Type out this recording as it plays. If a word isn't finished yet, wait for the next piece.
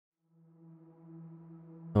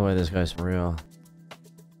No way this guy's for real.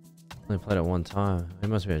 Only played it one time. He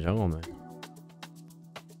must be a jungle man.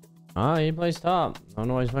 Ah, he plays top. I don't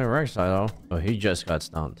know why he's playing Rek'Sai though. Oh, he just got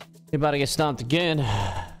stomped. He about to get stomped again.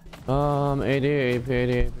 AD, AP,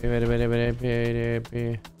 AD, AP, AD,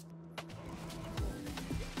 AP.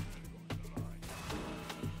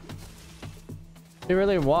 He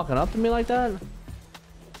really walking up to me like that?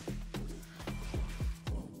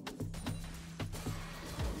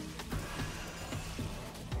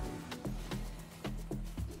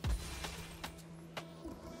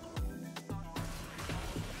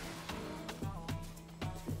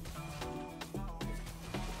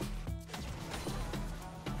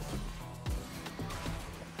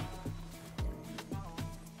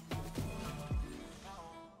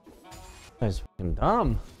 That's fucking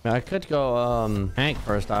dumb. I could go Hank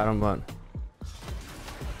first item, but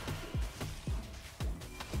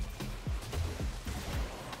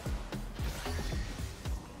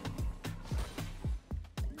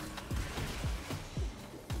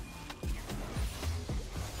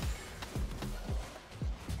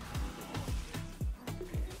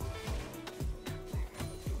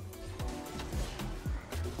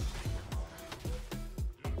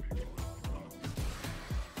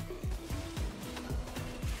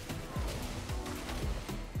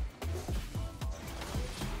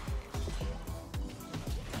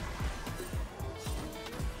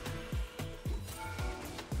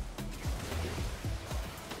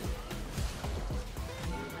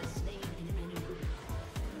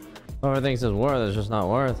whoever thinks it's worth, it's just not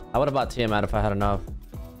worth. I would have bought TMAT if I had enough.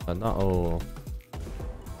 But no. Oh. I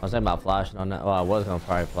was thinking about flashing on that. Well, I was gonna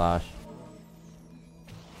probably flash.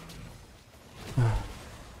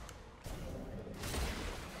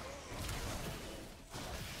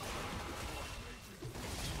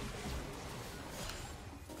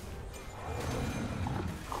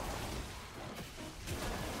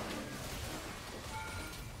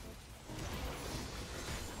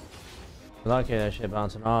 Lucky that shit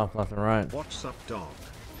bouncing off left and right. What's up, dog?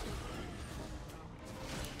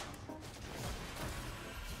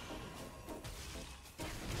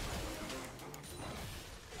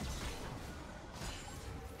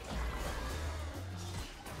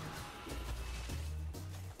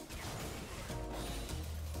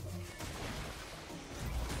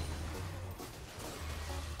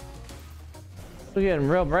 We're getting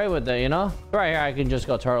real brave with it, you know? Right here, I can just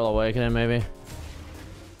go Turtle Awakening, maybe.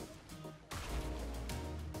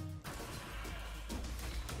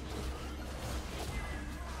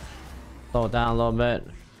 Slow it down a little bit.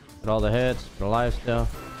 Get all the hits. Get a life still.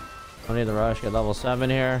 Don't need the rush. Get level 7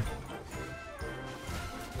 here.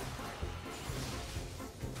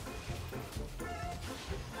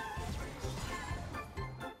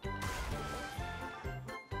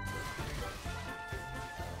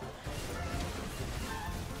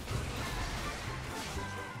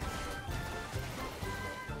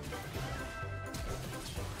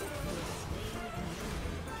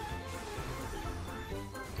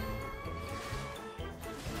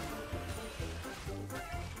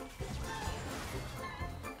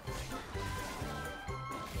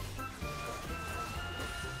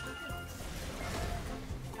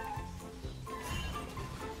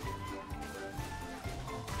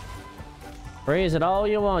 Freeze it all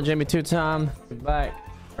you want, Jimmy. 2-time. Get back.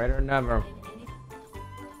 Better than never.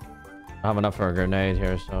 I have enough for a grenade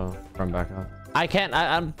here, so run back up. I can't.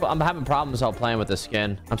 I'm having problems while playing with this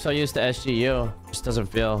skin. I'm so used to SGU. Just doesn't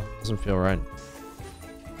feel right.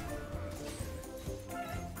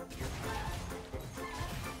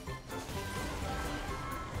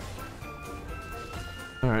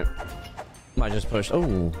 All right. Might just push.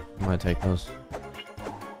 Oh, might take those.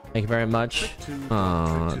 Thank you very much.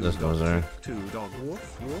 Oh, this goes there. Dog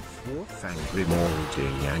woof woof woof. Angry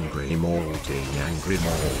molding, angry molding, angry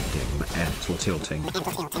molding. Mental tilting. Old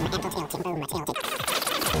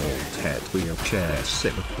head wheelchair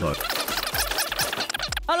sit blood.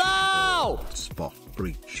 Hello! Spot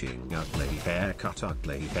breaching, ugly haircut,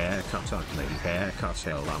 ugly haircut, ugly haircut.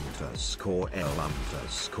 L underscore L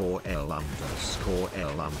underscore L underscore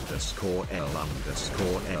L underscore L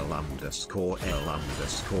underscore L underscore L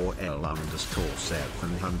underscore L underscore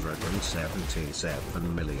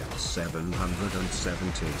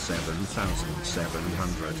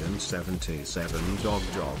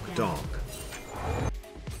 777,777,777 dog.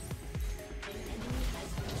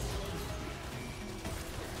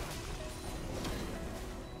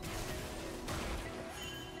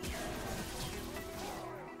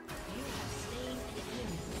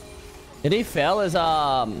 Did he fail his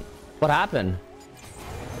what happened?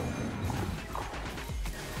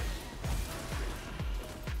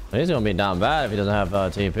 He's gonna be down bad if he doesn't have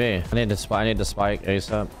TP. I need to spike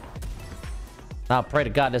ASAP. Now pray to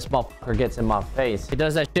God this motherfucker gets in my face. He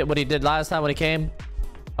does that shit what he did last time when he came.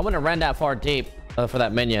 I wouldn't have ran that far deep for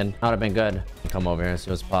that minion. That would have been good. Come over here and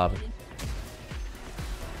see what's popping.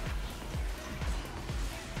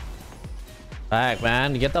 Back,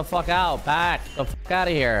 man. Get the fuck out. Back. Get the fuck out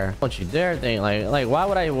of here. Don't you dare think like why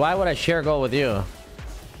would I share goal with you?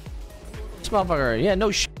 This motherfucker. Yeah,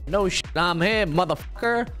 no shit. No shit. I'm him,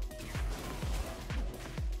 motherfucker.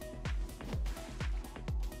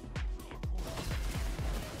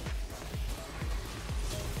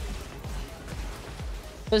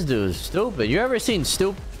 This dude's stupid. You ever seen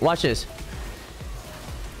stupid? Watch this.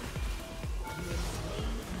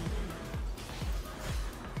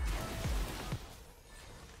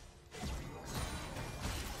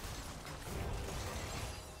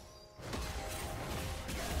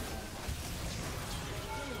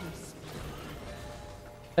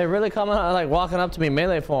 They really coming out like walking up to me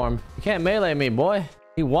melee form. You can't melee me, boy.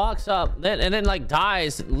 He walks up and then like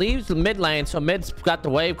dies, leaves the mid lane, so mid's got the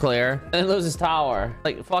wave clear, and then loses tower.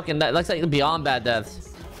 Like fucking that looks like beyond bad deaths.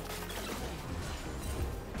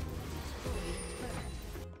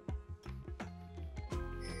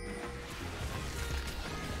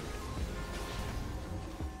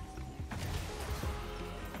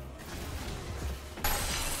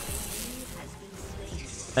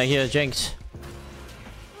 Thank you, Jinx.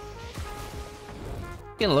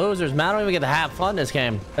 Losers, man. I don't even get to have fun this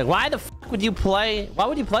game. Like, why the fuck would you play? Why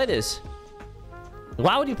would you play this?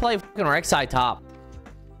 Why would you play fucking Rek'Sai top?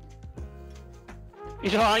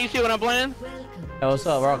 You see what I'm playing? Hey, what's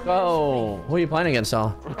up, Rocco? Who are you playing against,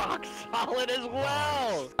 though? Rock solid as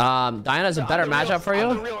well. Diana's a better matchup for you?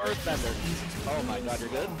 I'm the real earthbender. Oh my god, you're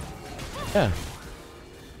good? Yeah.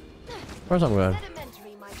 Of course I'm good.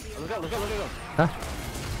 Look go. Huh?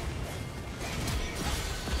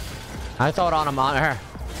 I thought on him on her.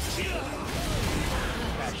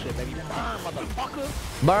 That shit, baby. Burn, motherfucker.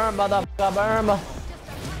 Burn, motherfucker, burn.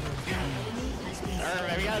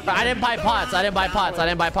 I didn't buy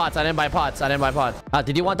pots.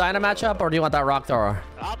 Did you want Diana matchup or do you want that rock thrower?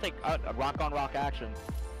 I'll take a rock on rock action.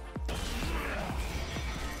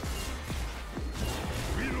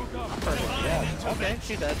 Yeah. Okay,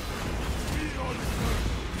 she's dead.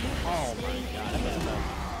 Oh my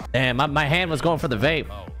god. Damn, my hand was going for the vape.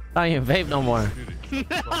 I don't even vape no more.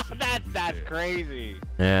 That's crazy.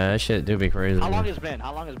 Yeah, that shit do be crazy. How long has it been?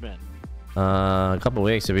 A couple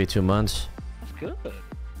weeks, it'd be 2 months. That's good.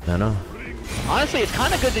 I know. Honestly, it's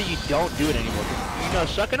kind of good that you don't do it anymore. You know,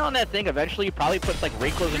 sucking on that thing eventually probably puts like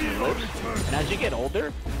wrinkles in your lips. And as you get older,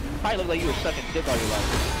 you probably look like you were sucking dick all your life.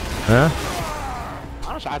 Huh?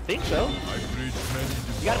 Honestly, I think so.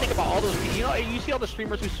 You gotta think about all those, you know, you see all the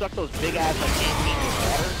streamers who suck those big ass like canteen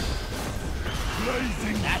water.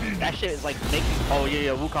 That shit is like making. Oh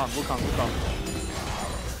yeah, Wukong.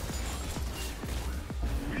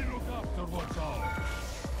 We look after what's ours.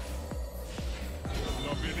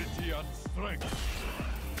 Nobility and strength.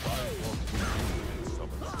 I walk with you in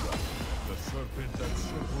summer's wrath, the serpent that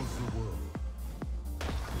circles the world.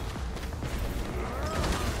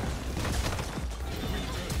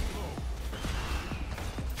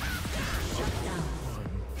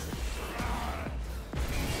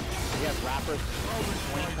 Yes, rappers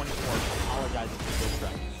 2024 apologizing for this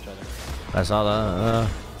track each other. I saw that.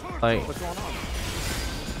 Like, What's going on?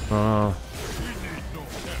 oh. We need no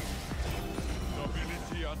help.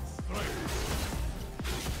 Nobility and strength.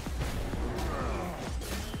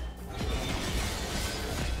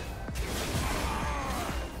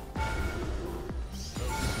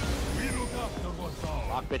 We look after what's ours.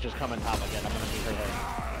 Rock bitch is coming top again. I'm gonna meet her there.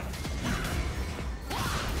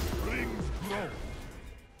 Rings grow.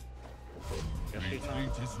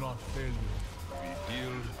 Retreat is not failure. We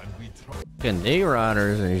heal and we try. Fucking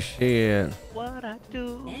D-Riders and shit. What I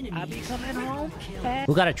do, I be coming home.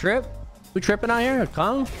 Who got a trip? Who tripping out here?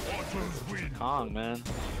 Kong? Kong, man.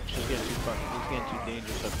 She's getting too fucking. He's getting too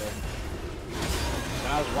dangerous up there.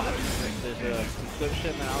 When I was watching this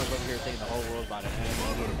subscription, and I was over here thinking the whole world's about it.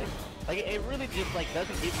 Like it really just like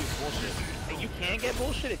doesn't give you bullshit. Like, you can get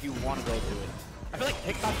bullshit if you want to go through it. I feel like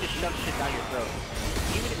TikTok just shoves shit down your throat,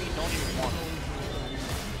 even if you don't even want it.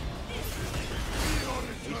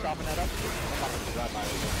 Are you stopping that up?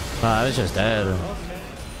 I was just dead. Okay.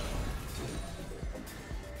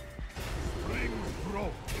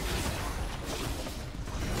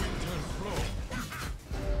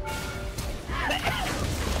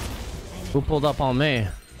 Who pulled up on me?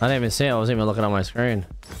 I didn't even see it. I wasn't even looking at my screen.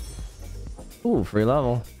 Ooh, free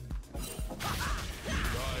level.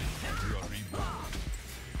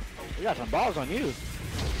 We got some balls on you.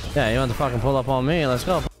 Yeah, you want to fucking pull up on me? Let's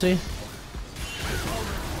go, pussy.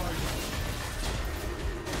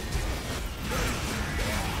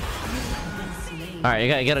 All right, you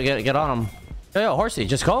gotta get on him. Yo, horsey,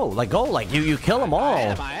 just go. Like, go. Like, you kill them all.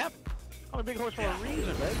 I'm a big horse for a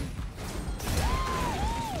reason, baby.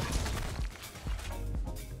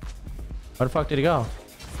 Where the fuck did he go?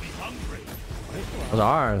 Those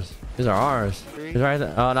are ours. These are ours. He's right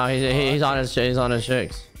there. Oh no, he's on his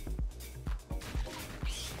chicks.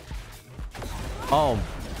 Oh.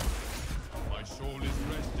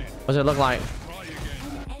 What's it look like?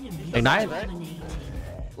 Ignite?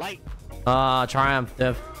 Light. Triumph,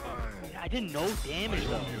 diff. I didn't know damage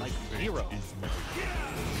though. Like 0.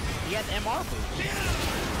 He has MR boost.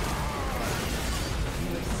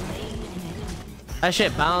 That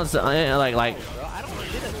shit bounced like. Bro, I don't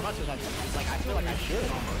shit as much as I feel like I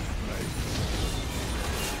should.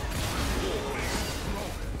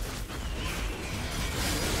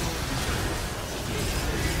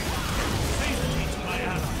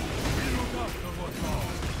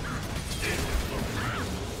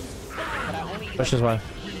 Push this way.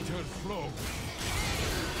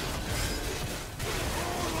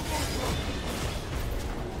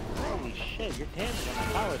 Holy shit, your damage on my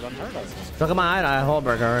power is unheard of. Look at my eye,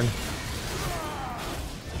 Holberger.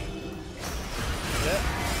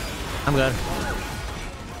 I'm good.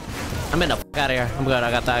 I'm in the fuck out of here. I'm good. I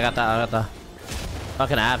got that.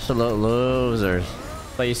 Fucking absolute losers.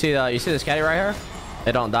 But you see this caddy right here?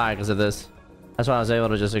 They don't die because of this. That's why I was able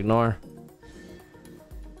to just ignore.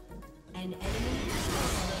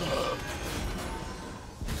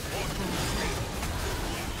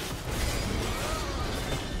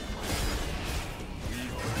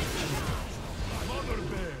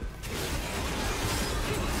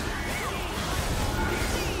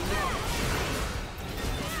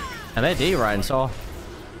 And they D riding, so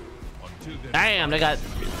damn, they got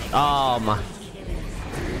my.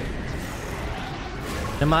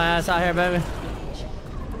 Get my ass out here, baby.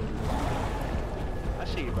 I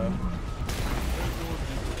see you, bro.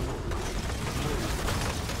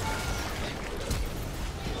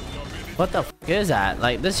 What the fuck is that?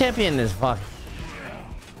 Like, this champion is fuck.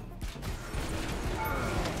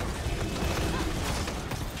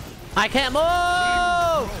 I can't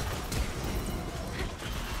move.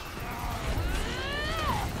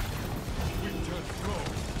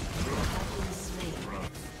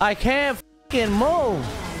 I can't fucking move.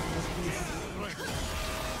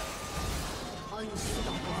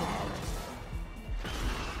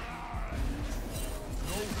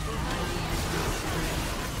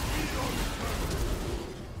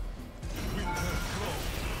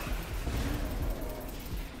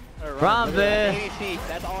 Run, bitch.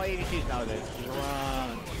 That's all ADCs nowadays. Just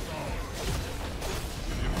run.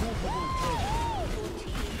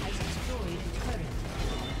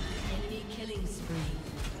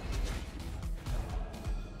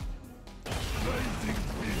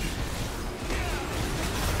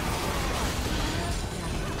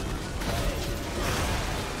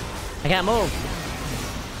 I can't move.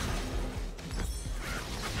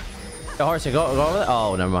 The horsey, go over there.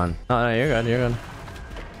 Oh, never mind. No, you're good. You're good.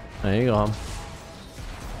 There you go home.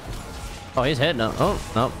 Oh, he's hitting him. Oh,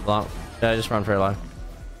 no, block. Yeah, just run for your life.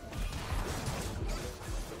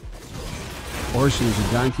 Horsey is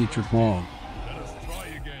a donkey trick wall. Let us try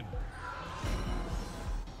again.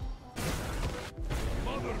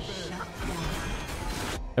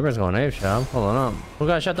 Everyone's going ape shit. I'm pulling up. Who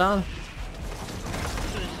got shut down?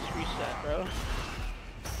 Just reset, bro.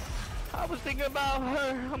 I was thinking about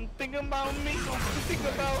her. I'm thinking about me. I'm thinking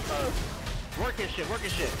about her. Work his shit. Work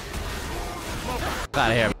his shit. Get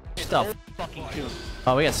out of here. Stuff. Fucking tune.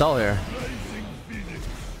 Oh, we got Soul here.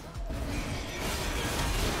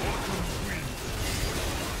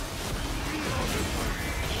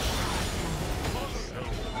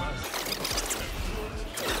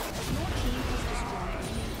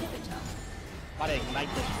 Why did I ignite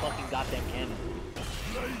this fucking goddamn cannon?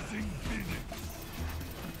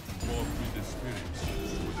 Walk with the spirits to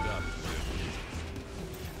adapt to them.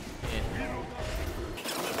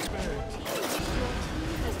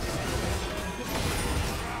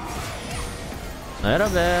 Little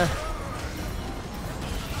bit.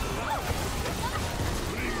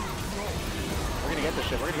 We're gonna get this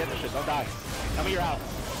shit. We're gonna get this shit. Don't die. Tell me you're out.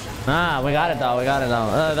 Ah, we got it though. We got it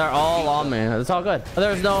though. They're all on me. It's all good.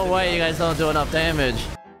 There's no way you guys don't do enough damage.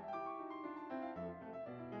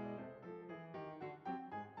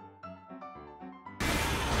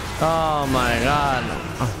 Oh my god.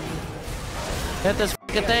 Hit this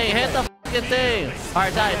fucking thing. Hit the fucking thing.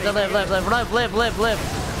 Alright, die.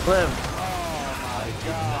 Live. Oh my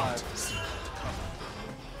god.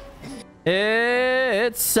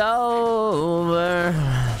 It's over.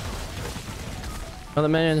 Oh, the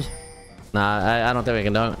minions. Nah, I don't think we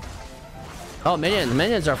can do it. Oh,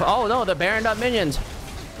 minions are. Oh no, they're barren up minions.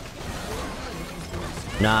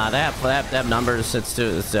 Nah, they have numbers. It's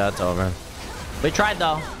over. We tried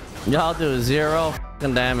though. Y'all do 0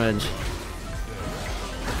 fucking damage.